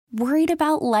Worried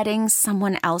about letting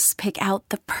someone else pick out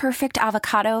the perfect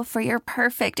avocado for your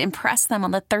perfect impress them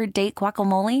on the third date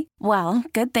guacamole? Well,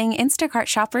 good thing Instacart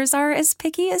shoppers are as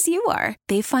picky as you are.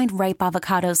 They find ripe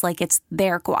avocados like it's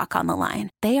their guac on the line.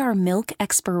 They are milk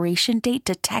expiration date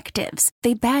detectives.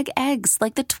 They bag eggs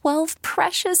like the 12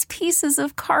 precious pieces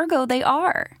of cargo they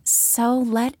are. So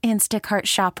let Instacart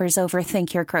shoppers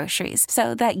overthink your groceries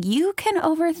so that you can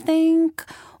overthink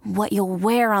what you'll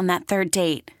wear on that third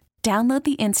date. Download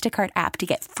the Instacart app to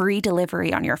get free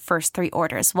delivery on your first 3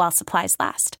 orders while supplies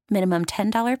last. Minimum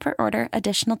 $10 per order.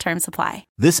 Additional terms apply.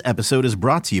 This episode is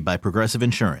brought to you by Progressive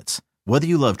Insurance. Whether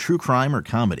you love true crime or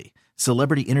comedy,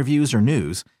 celebrity interviews or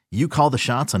news, you call the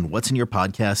shots on what's in your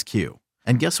podcast queue.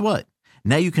 And guess what?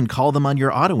 Now you can call them on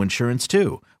your auto insurance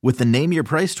too with the Name Your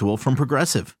Price tool from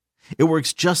Progressive. It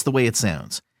works just the way it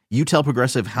sounds. You tell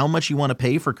Progressive how much you want to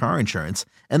pay for car insurance,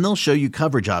 and they'll show you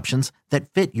coverage options that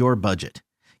fit your budget.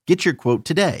 Get your quote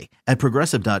today at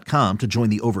Progressive.com to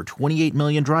join the over 28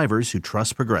 million drivers who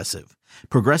trust Progressive.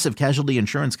 Progressive Casualty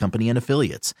Insurance Company and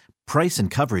Affiliates. Price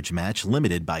and coverage match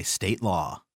limited by state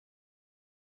law.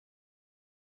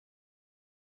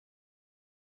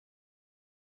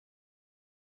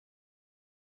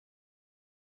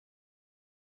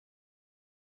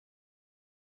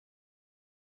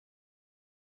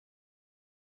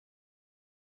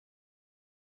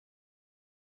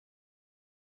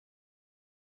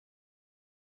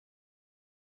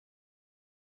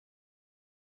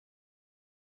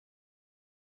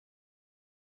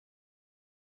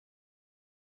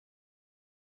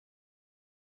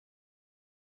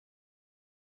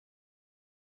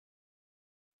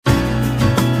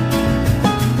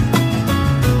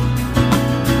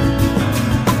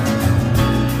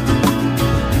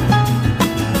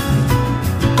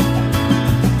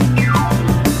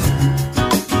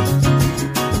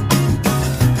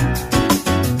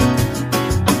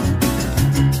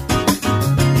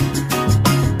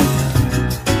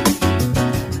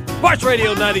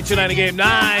 Radio 92.9 The Game,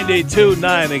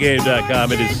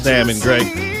 92.9thegame.com. It is Sam and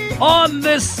Greg on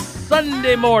this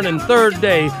Sunday morning, third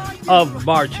day of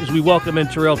March, as we welcome in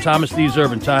Terrell Thomas, these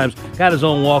Urban Times, got his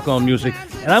own walk-on music.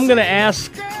 And I'm going to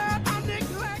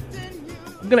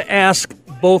ask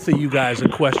both of you guys a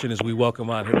question as we welcome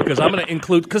on here, because I'm going to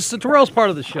include, because Terrell's part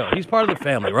of the show. He's part of the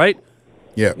family, right?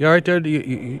 Yeah. You all right there?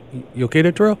 You okay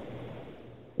there, Terrell?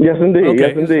 Yes, indeed. Okay.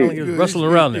 Yes, indeed. Like he's rustling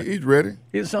around there. He's ready.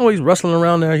 He's always rustling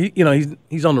around there.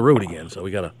 He's on the road again, so we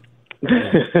got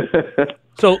to.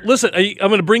 So, listen, I'm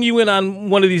going to bring you in on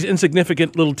one of these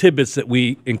insignificant little tidbits that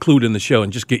we include in the show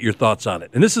and just get your thoughts on it.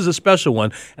 And this is a special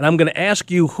one, and I'm going to ask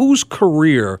you, whose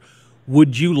career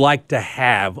would you like to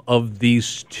have of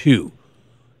these two?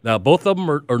 Now, both of them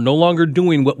are no longer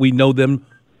doing what we know them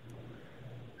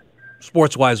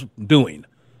sports-wise doing,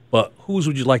 but whose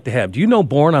would you like to have? Do you know,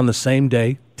 born on the same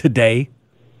day today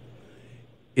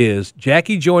is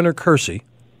Jackie Joyner-Kersee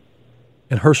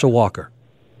and Herschel Walker.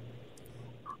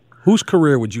 Whose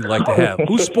career would you like to have?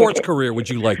 Whose sports career would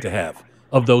you like to have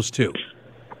of those two?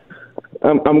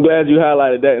 I'm glad you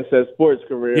highlighted that and said sports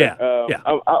career. Yeah.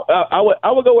 I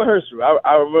would go with Herschel.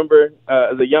 I remember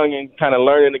as a youngin' kind of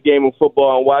learning the game of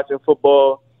football and watching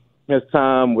football. His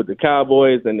time with the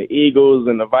Cowboys and the Eagles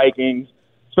and the Vikings,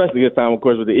 especially his time, of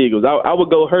course, with the Eagles. I would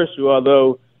go Herschel,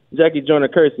 although Jackie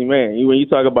Joyner-Kersee, man, when you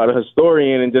talk about a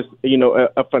historian and just,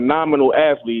 a phenomenal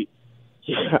athlete,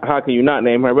 how can you not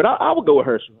name her? But I would go with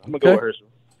Herschel. I'm going to go with Herschel.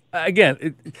 Again,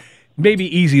 it may be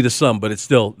easy to some, but it's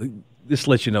still, this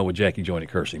lets you know what Jackie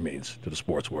Joyner-Kersee means to the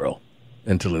sports world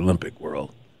and to the Olympic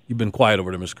world. You've been quiet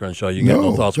over there, Mr. Crenshaw. You got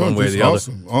no thoughts one way or the other.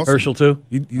 Awesome. Herschel, too?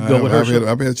 You go with Herschel?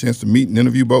 I've had a chance to meet and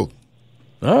interview both.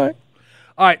 All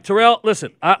right, Terrell,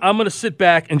 listen, I'm going to sit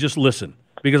back and just listen,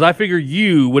 because I figure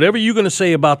whatever you're going to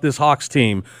say about this Hawks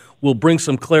team will bring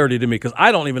some clarity to me, because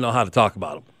I don't even know how to talk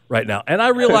about them right now. And I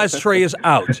realize Trey is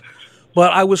out,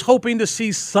 but I was hoping to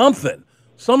see something,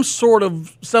 some sort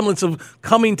of semblance of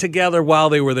coming together while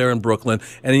they were there in Brooklyn.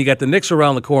 And then you got the Knicks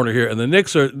around the corner here, and the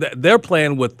Knicks they're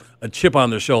playing with a chip on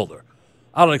their shoulder.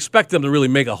 I don't expect them to really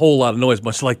make a whole lot of noise,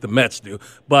 much like the Mets do,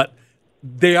 but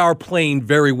they are playing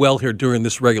very well here during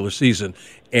this regular season,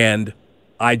 and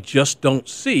I just don't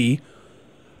see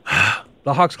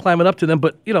the Hawks climbing up to them.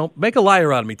 But, make a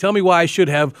liar out of me. Tell me why I should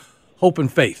have hope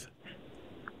and faith.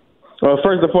 Well,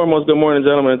 first and foremost, good morning,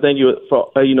 gentlemen, and thank you,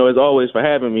 for, as always, for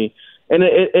having me. And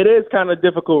it is kind of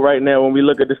difficult right now when we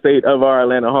look at the state of our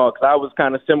Atlanta Hawks. I was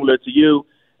kind of similar to you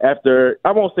after,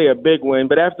 I won't say a big win,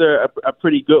 but after a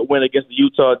pretty good win against the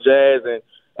Utah Jazz and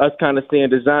us kind of seeing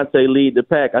DeJounte lead the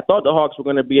pack. I thought the Hawks were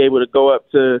going to be able to go up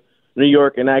to New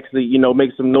York and actually,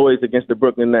 make some noise against the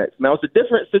Brooklyn Nets. Now, it's a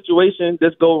different situation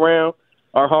this go-round.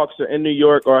 our Hawks are in New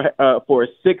York for a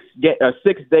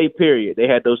six-day period. They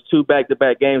had those 2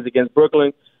 back-to-back games against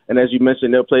Brooklyn, and as you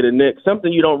mentioned, they'll play the Knicks.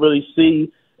 Something you don't really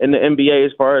see in the NBA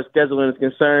as far as scheduling is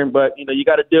concerned, but you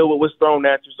got to deal with what's thrown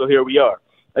at you. So here we are.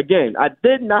 Again, I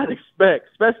did not expect,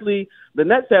 especially the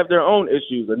Nets have their own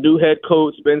issues. A new head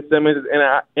coach, Ben Simmons, is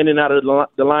in and out of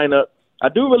the lineup. I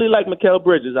do really like Mikal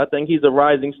Bridges. I think he's a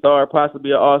rising star,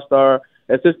 possibly an all-star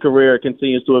as his career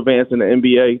continues to advance in the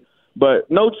NBA. But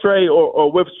no Trey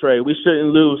or with Trey, we shouldn't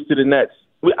lose to the Nets.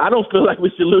 I don't feel like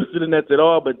we should lose to the Nets at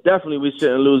all, but definitely we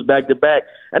shouldn't lose back-to-back.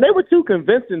 And they were 2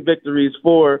 convincing victories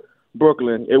for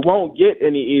Brooklyn. It won't get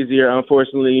any easier,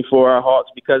 unfortunately, for our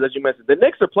Hawks because, as you mentioned, the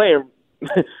Knicks are playing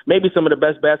maybe some of the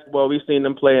best basketball we've seen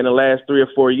them play in the last 3 or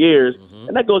 4 years. Mm-hmm.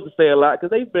 And that goes to say a lot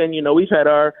because they've been, we've had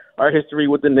our history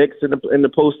with the Knicks in the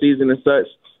postseason and such.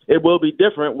 It will be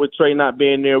different with Trey not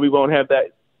being there. We won't have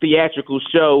that theatrical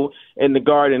show in the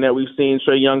Garden that we've seen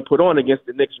Trae Young put on against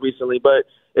the Knicks recently. But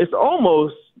it's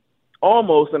almost,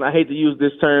 and I hate to use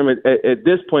this term at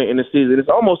this point in the season, it's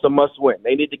almost a must-win.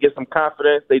 They need to get some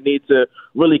confidence. They need to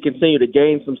really continue to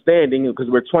gain some standing because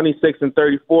we're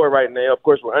 26-34 right now. Of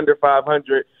course, we're under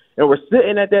 500, and we're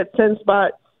sitting at that 10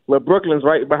 spot where Brooklyn's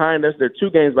right behind us. They're 2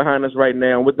 games behind us right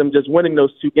now. And with them just winning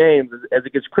those 2 games, as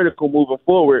it gets critical moving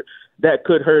forward, that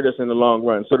could hurt us in the long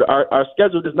run. So our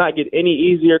schedule does not get any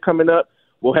easier coming up.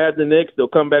 We'll have the Knicks. They'll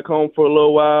come back home for a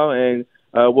little while, and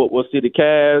we'll see the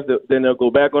Cavs. Then they'll go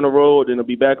back on the road. Then they'll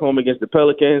be back home against the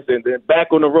Pelicans, and then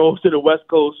back on the road to the West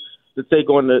Coast to take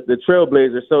on the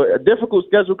Trailblazers. So a difficult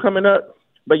schedule coming up.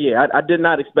 But, yeah, I did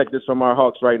not expect this from our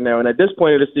Hawks right now. And at this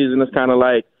point of the season, it's kind of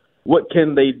like, what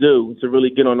can they do to really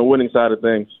get on the winning side of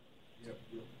things?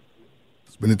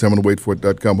 Spending time on the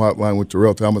waitforit.com hotline with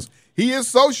Terrell Thomas. He is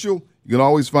social. You can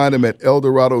always find him at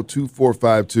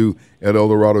Eldorado2452, at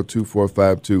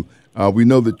Eldorado2452. We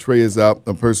know that Trey is out.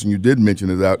 A person you did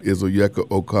mention is out is Onyeka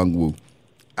Okongwu.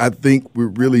 I think we're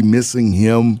really missing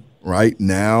him right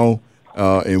now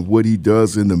and what he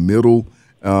does in the middle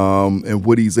and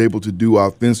what he's able to do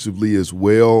offensively as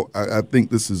well. I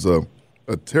think this is a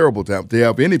terrible time to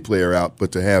have any player out,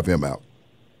 but to have him out.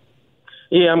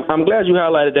 Yeah, I'm glad you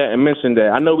highlighted that and mentioned that.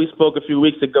 I know we spoke a few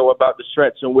weeks ago about the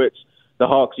stretch in which the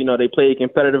Hawks, they played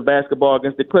competitive basketball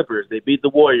against the Clippers. They beat the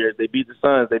Warriors. They beat the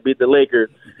Suns. They beat the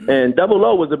Lakers. And Double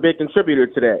O was a big contributor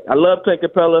to that. I love Clint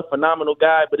Capella, phenomenal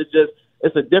guy, but it's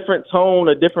a different tone,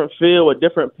 a different feel, a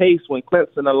different pace when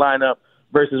Clint's in the lineup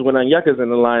versus when Onyeka's in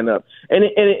the lineup. And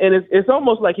it's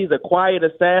almost like he's a quiet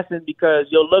assassin because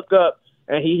you'll look up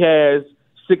and he has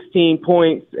 16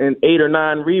 points and 8 or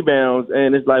 9 rebounds,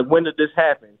 and it's like, when did this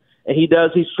happen? And he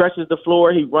stretches the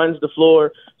floor, he runs the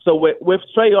floor. So with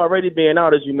Trey already being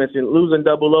out, as you mentioned, losing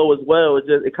Double O as well,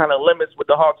 it kind of limits what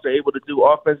the Hawks are able to do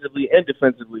offensively and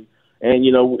defensively. And,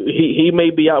 he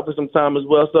may be out for some time as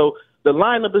well. So the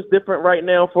lineup is different right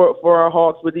now for our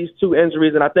Hawks with these 2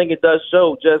 injuries, and I think it does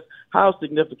show just how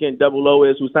significant Double O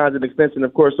is, who signs an extension,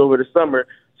 of course, over the summer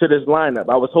to this lineup.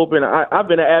 I was hoping I've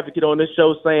been an advocate on this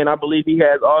show saying I believe he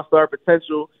has all-star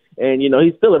potential, and,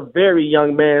 he's still a very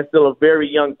young man, still a very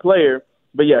young player.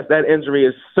 But, yes, that injury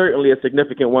is certainly a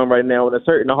significant one right now, and it's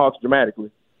hurting the Hawks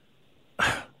dramatically.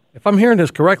 If I'm hearing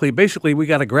this correctly, basically we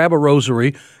got to grab a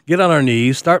rosary, get on our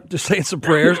knees, start just saying some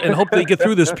prayers, and hope they get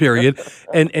through this period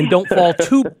and don't fall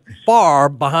too far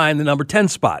behind the number 10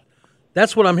 spot.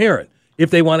 That's what I'm hearing, if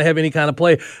they want to have any kind of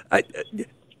play.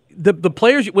 The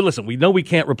players, well, listen, we know we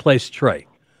can't replace Trey,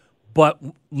 but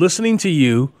listening to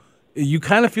you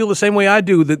kind of feel the same way I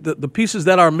do. The pieces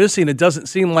that are missing, it doesn't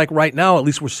seem like right now, at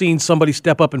least we're seeing somebody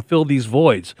step up and fill these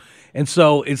voids. And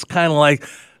so it's kind of like,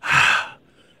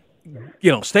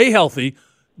 stay healthy,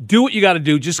 do what you got to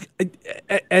do, just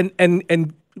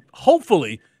and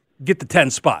hopefully get the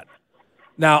 10 spot.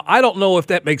 Now, I don't know if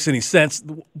that makes any sense,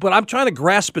 but I'm trying to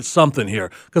grasp at something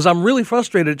here because I'm really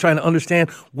frustrated trying to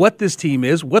understand what this team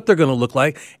is, what they're going to look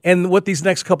like, and what these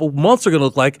next couple months are going to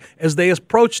look like as they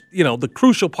approach, the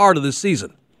crucial part of this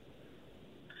season.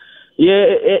 Yeah,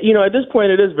 at this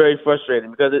point it is very frustrating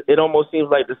because it almost seems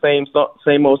like the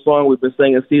same old song we've been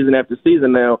singing season after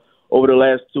season now over the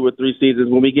last 2 or 3 seasons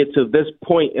when we get to this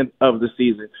point of the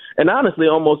season. And honestly,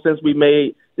 almost since we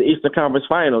made the Eastern Conference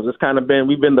Finals,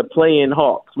 we've been the play-in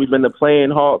Hawks. We've been the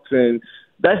play-in Hawks, and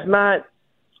it's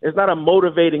not a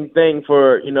motivating thing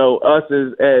for, us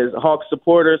as Hawks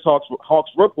supporters,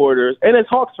 Hawks reporters, and as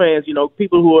Hawks fans,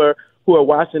 people who are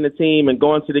watching the team and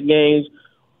going to the games.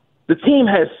 The team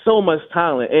has so much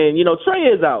talent, and, Trey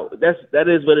is out. That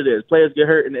is what it is. Players get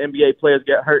hurt in the NBA, players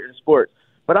get hurt in sports.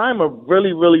 But I'm a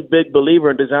really, really big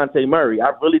believer in DeJounte Murray.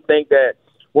 I really think that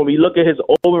when we look at his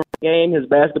overall game, his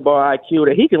basketball IQ,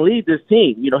 that he can lead this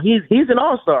team. You know, he's an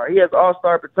all-star. He has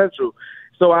all-star potential.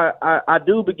 So I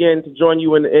do begin to join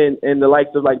you in the likes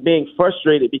of like being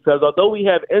frustrated because although we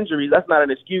have injuries, that's not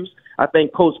an excuse. I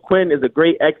think Coach Quinn is a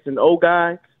great X and O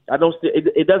guy.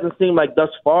 It doesn't seem like thus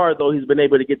far though he's been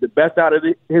able to get the best out of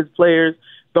his players,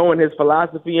 throwing his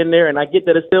philosophy in there. And I get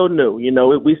that it's still new. You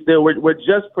know, we're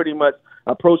just pretty much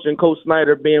approaching Coach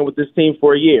Snyder being with this team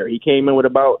for a year. He came in with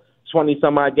about 20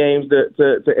 some odd games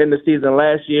to end the season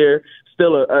last year.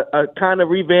 Still a kind of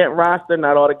revamped roster.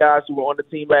 Not all the guys who were on the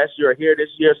team last year are here this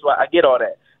year, so I get all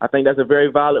that. I think that's a very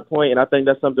valid point, and I think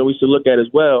that's something we should look at as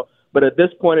well. But at this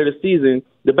point of the season,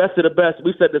 the best of the best,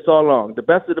 we've said this all along, the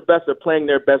best of the best are playing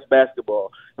their best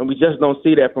basketball, and we just don't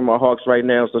see that from our Hawks right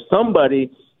now. So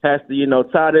somebody has to, you know,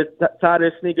 tie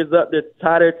their sneakers up,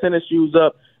 tie their tennis shoes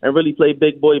up, and really play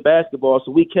big boy basketball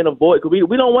so we can avoid – because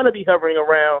we don't want to be hovering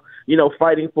around, you know,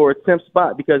 fighting for a 10th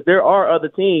spot because there are other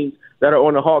teams that are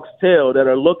on the Hawks' tail that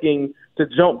are looking to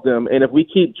jump them. And if we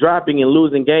keep dropping and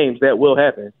losing games, that will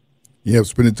happen. Yeah,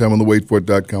 spending time on the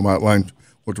waitforit.com hotline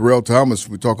with Terrell Thomas.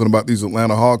 We're talking about these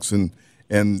Atlanta Hawks, and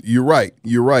you're right.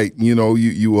 You're right. You know,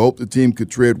 you hope the team could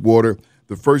tread water.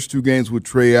 The first two games with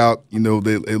Trey out, you know,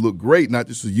 they look great, not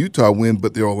just the Utah win,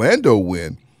 but the Orlando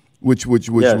win. Which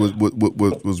yes.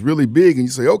 was really big, and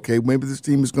you say, okay, maybe this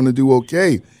team is going to do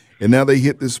okay. And now they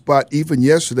hit this spot. Even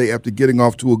yesterday, after getting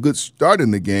off to a good start in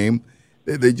the game,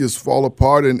 they just fall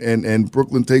apart, and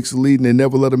Brooklyn takes the lead, and they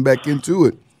never let them back into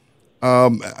it.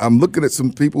 I'm looking at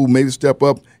some people who maybe step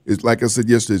up. It's like I said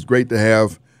yesterday, it's great to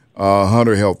have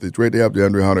Hunter healthy. It's great to have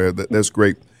DeAndre Hunter. That's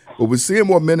great. But we're seeing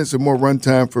more minutes and more run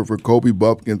time for Kobe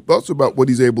Buffkin. Thoughts about what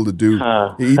he's able to do.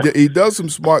 He does some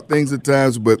smart things at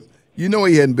times, but you know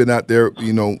he hadn't been out there,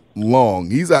 you know,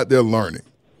 long. He's out there learning.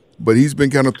 But he's been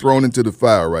kind of thrown into the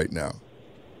fire right now.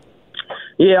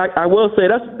 Yeah, I will say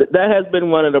that has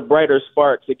been one of the brighter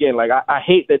sparks. Again, like I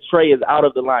hate that Trey is out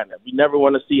of the lineup. We never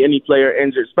want to see any player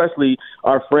injured, especially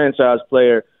our franchise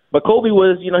player. But Kobe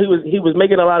was, you know, he was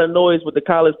making a lot of noise with the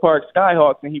College Park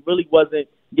Skyhawks, and he really wasn't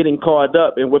getting called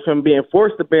up. And with him being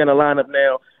forced to be in the lineup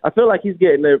now, I feel like he's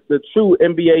getting the true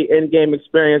NBA endgame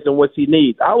experience and what he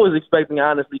needs. I was expecting,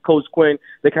 honestly, Coach Quinn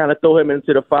to kind of throw him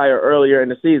into the fire earlier in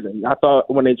the season. I thought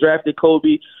when they drafted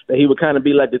Kobe that he would kind of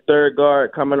be like the third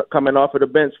guard coming off of the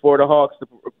bench for the Hawks to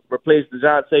replace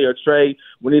DeJounte or Trey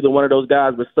when either one of those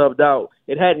guys was subbed out.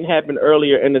 It hadn't happened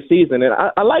earlier in the season, and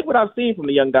I like what I've seen from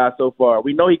the young guy so far.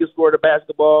 We know he can score the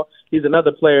basketball. He's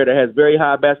another player that has very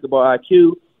high basketball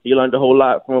IQ. He learned a whole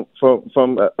lot from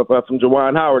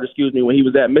Juwan Howard, when he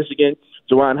was at Michigan.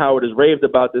 Juwan Howard has raved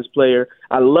about this player.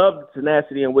 I love the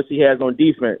tenacity in which he has on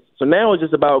defense. So now it's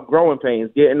just about growing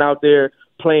pains, getting out there,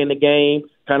 playing the game,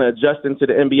 kind of adjusting to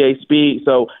the NBA speed.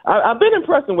 So I've been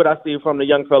impressed with what I see from the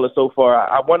young fella so far.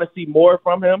 I want to see more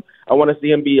from him. I want to see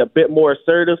him be a bit more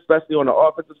assertive, especially on the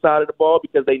offensive side of the ball,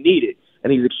 because they need it,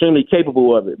 and he's extremely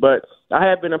capable of it. But I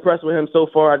have been impressed with him so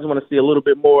far. I just want to see a little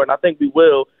bit more, and I think we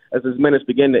will as his minutes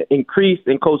begin to increase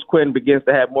and Coach Quinn begins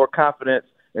to have more confidence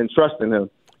and trust in him.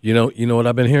 You know what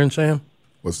I've been hearing, Sam?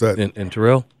 What's that? And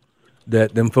Terrell?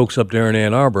 That them folks up there in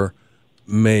Ann Arbor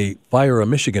may fire a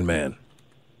Michigan man.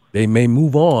 They may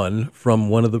move on from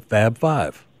one of the Fab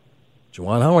Five.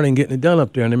 Juwan Howard ain't getting it done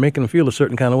up there, and they're making him feel a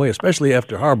certain kind of way, especially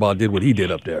after Harbaugh did what he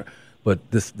did up there.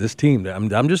 But this team,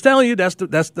 I'm just telling you, that's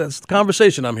the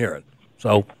conversation I'm hearing.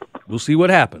 So we'll see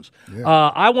what happens. Yeah.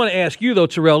 I want to ask you, though,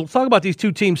 Terrell, let's talk about these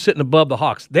two teams sitting above the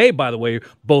Hawks. They, by the way,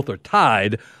 both are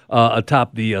tied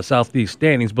atop the Southeast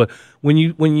standings. But when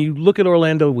you look at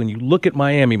Orlando, when you look at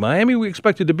Miami we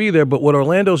expected to be there, but what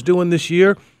Orlando's doing this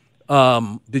year,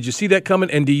 did you see that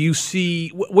coming? And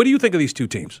what do you think of these two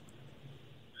teams?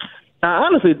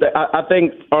 Honestly, I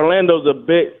think Orlando's a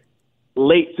bit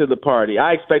late to the party.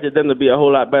 I expected them to be a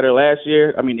whole lot better last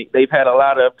year. I mean, they've had a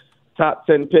lot of top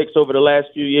 10 picks over the last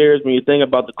few years. When you think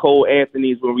about the Cole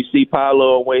Anthonys, when we see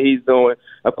Paolo and what he's doing,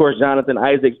 of course, Jonathan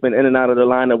Isaac's been in and out of the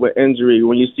lineup with injury.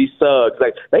 When you see Suggs,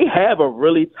 like they have a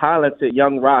really talented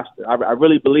young roster. I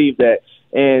really believe that.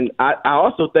 And I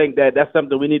also think that that's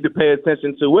something we need to pay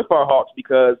attention to with our Hawks,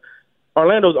 because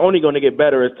Orlando's only going to get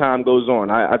better as time goes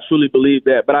on. I truly believe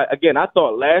that. But I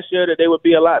thought last year that they would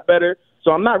be a lot better. So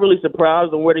I'm not really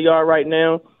surprised on where they are right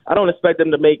now. I don't expect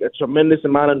them to make a tremendous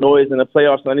amount of noise in the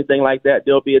playoffs or anything like that.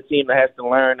 They'll be a team that has to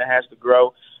learn, that has to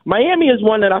grow. Miami is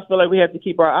one that I feel like we have to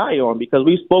keep our eye on, because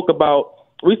we spoke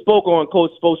on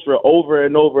Coach Spoelstra over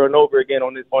and over and over again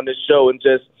on this show, and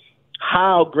just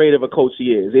how great of a coach he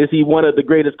is. Is he one of the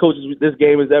greatest coaches this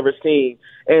game has ever seen?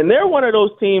 And they're one of those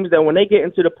teams that when they get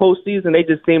into the postseason, they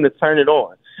just seem to turn it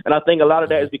on. And I think a lot of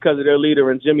that is because of their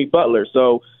leader in Jimmy Butler.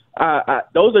 So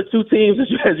those are two teams,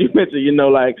 as you mentioned,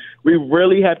 like we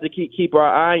really have to keep our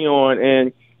eye on.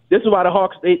 And this is why the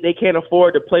Hawks, they can't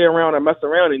afford to play around or mess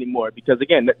around anymore, because,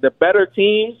 again, the better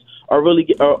teams are really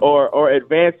are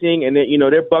advancing, and then,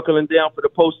 they're buckling down for the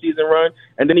postseason run.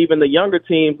 And then even the younger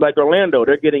teams like Orlando,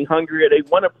 they're getting hungrier. They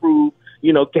want to prove,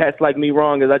 cats like me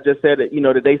wrong, as I just said,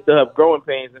 that they still have growing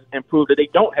pains, and prove that they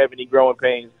don't have any growing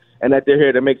pains, and that they're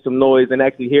here to make some noise and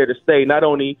actually here to stay, not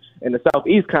only in the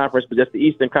Southeast Conference, but just the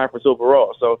Eastern Conference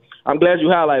overall. So I'm glad you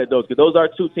highlighted those, because those are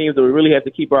two teams that we really have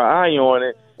to keep our eye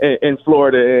on in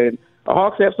Florida. And the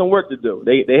Hawks have some work to do.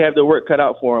 They have their work cut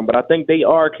out for them, but I think they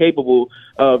are capable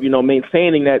of,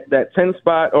 maintaining that 10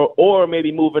 spot or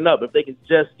maybe moving up if they can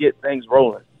just get things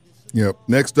rolling. Yep.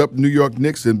 Next up, New York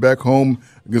Knicks and back home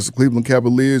against the Cleveland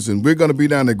Cavaliers, and we're going to be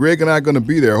down there. Greg and I are going to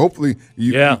be there. Hopefully,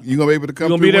 you're going to be able to come.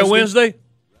 You going to be there Wednesday?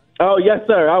 Oh, yes,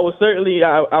 sir. I will certainly.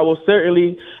 I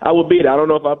will be there. I don't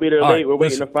know if I'll be there late. We're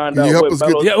waiting to find out. I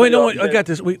got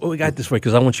this. We got this way,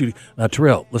 because I want you to.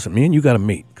 Terrell, listen, me and you got to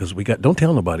meet, because don't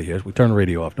tell nobody here. We turn the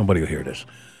radio off. Nobody will hear this.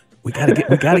 We got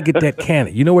to get that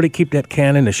cannon. You know where they keep that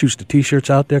cannon that shoots the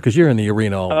T-shirts out there? Because you're in the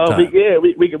arena all the time.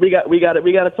 We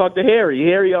got to talk to Harry.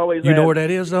 Harry always. You know where that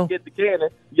is, though? Get the cannon.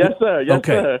 Yes, sir. Yes,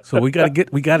 okay. Sir. So we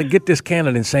got to get this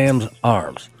cannon in Sam's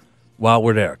arms while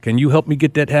we're there. Can you help me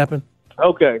get that happen?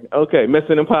 Okay.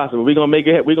 Mission impossible. We're gonna make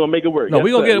it work. No,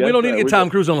 we don't need to get Tom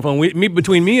Cruise on the phone.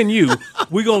 Between me and you,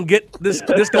 we're gonna get this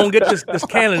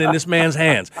cannon in this man's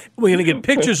hands. We're gonna get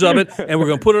pictures of it, and we're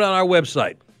gonna put it on our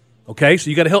website. Okay, so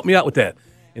you got to help me out with that.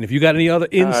 And if you got any other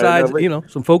insides,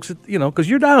 some folks that, because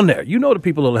you're down there, the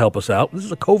people that'll help us out. This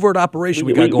is a covert operation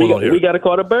we got going on here. We got to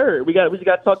call the bird. We got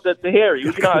to talk to Harry. You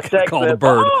know how Shaq call said, the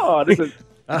bird. Oh, this is.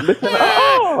 Listen,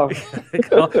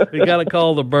 we got to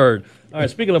call the bird. All right,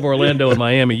 speaking of Orlando and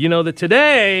Miami, that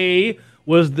today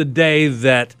was the day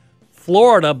that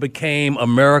Florida became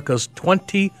America's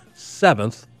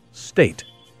 27th state.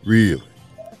 Really?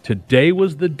 Today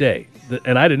was the day.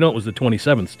 And I didn't know it was the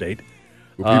 27th state.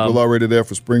 Were people already there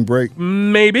for spring break?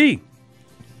 Maybe.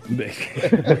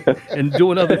 And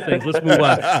doing other things. Let's move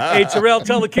on. Hey, Terrell,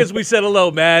 tell the kids we said hello,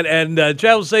 man, and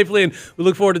travel safely, and we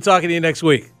look forward to talking to you next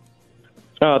week.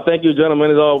 Thank you,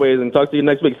 gentlemen, as always, and talk to you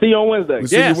next week. See you on Wednesday.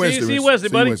 We'll see you Wednesday,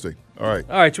 buddy. All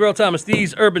right, Terrell Thomas,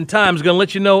 these Urban Times, going to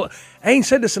let you know. I ain't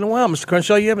said this in a while, Mr.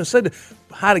 Crenshaw. You haven't said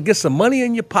how to get some money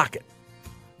in your pocket.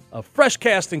 A fresh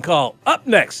casting call up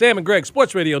next. Sam and Greg,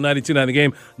 Sports Radio 92.9 The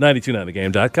Game,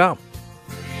 92.9thegame.com.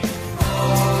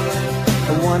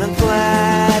 I want to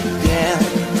glide again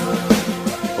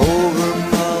over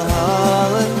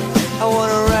Mulholland. I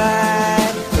want to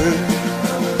ride her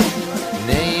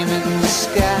name in the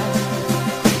sky.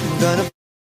 I'm gonna.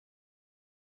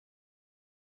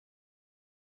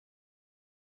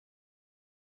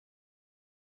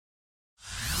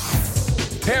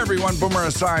 Hey everyone, Boomer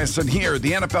Esiason here.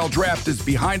 The NFL Draft is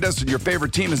behind us and your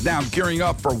favorite team is now gearing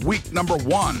up for week number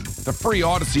 1. The free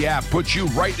Odyssey app puts you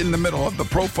right in the middle of the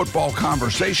pro football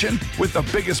conversation with the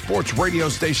biggest sports radio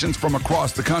stations from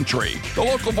across the country. The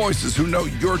local voices who know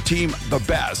your team the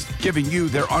best, giving you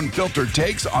their unfiltered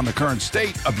takes on the current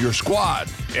state of your squad.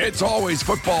 It's always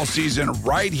football season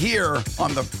right here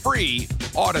on the free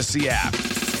Odyssey app.